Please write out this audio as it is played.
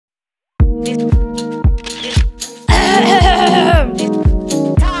What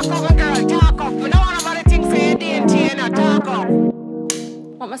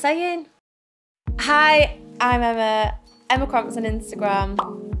am I saying? Hi, I'm Ema Crompz on Instagram.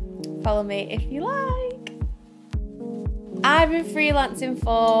 Follow me if you like. I've been freelancing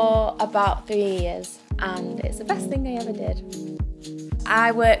for about 3 years and it's the best thing I ever did.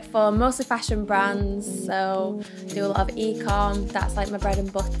 I work for mostly fashion brands, so do a lot of e-com, that's like my bread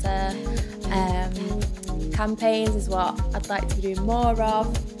and butter. Campaigns is what I'd like to be doing more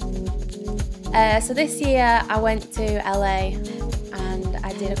of. So this year I went to LA and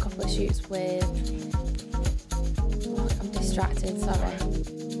I did a couple of shoots with, I'm distracted, sorry.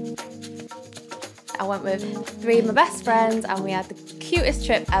 I went with 3 of my best friends and we had the cutest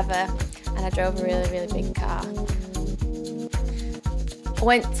trip ever, and I drove a really, really big car. I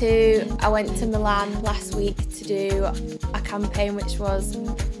went to Milan last week to do a campaign which was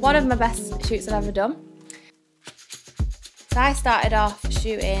one of my best shoots I've ever done. So I started off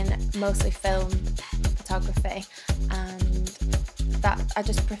shooting mostly film photography, and that I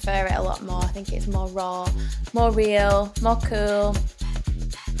just prefer it a lot more. I think it's more raw, more real, more cool.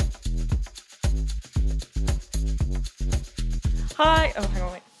 Hi, oh hang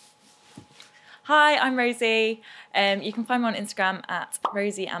on, wait. Hi, I'm Rosie. You can find me on Instagram at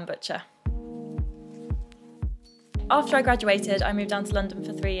Rosie Butcher. After I graduated, I moved down to London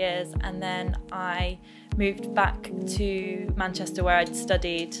for 3 years, and then I moved back to Manchester where I'd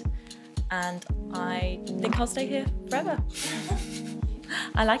studied, and I think I'll stay here forever.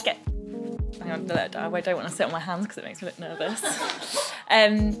 I like it. Hang on, I don't want to sit on my hands because it makes me look nervous.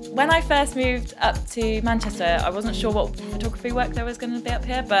 When I first moved up to Manchester, I wasn't sure what photography work there was going to be up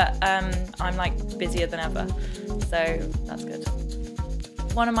here, but I'm like busier than ever, so that's good.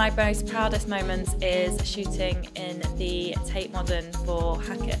 One of my most proudest moments is shooting in the Tate Modern for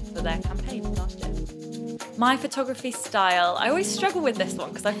Hackett for their campaign last year. My photography style, I always struggle with this one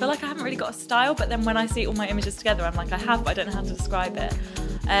because I feel like I haven't really got a style, but then when I see all my images together, I'm like, I have, but I don't know how to describe it.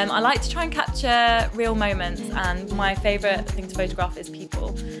 I like to try and capture real moments, and my favourite thing to photograph is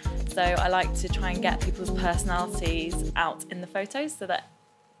people. So I like to try and get people's personalities out in the photos so that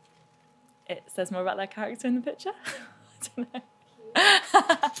it says more about their character in the picture. I don't know.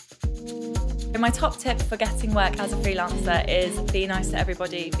 My top tip for getting work as a freelancer is be nice to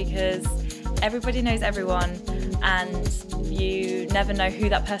everybody, because everybody knows everyone and you never know who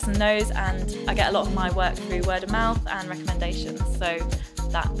that person knows, and I get a lot of my work through word of mouth and recommendations, so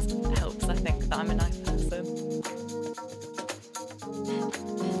that helps, I think, that I'm a nice person.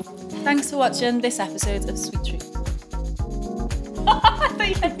 Thanks for watching this episode of Sweet Truth. I thought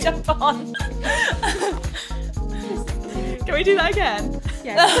you said jump on. Can we do that again?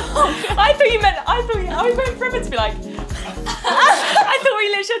 Yeah. I was waiting for him to be like, I thought we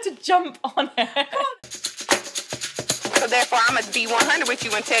literally had to jump on it. So therefore, I'm going to be 100 with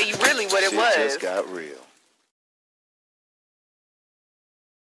you and tell you really what it was. It just got real.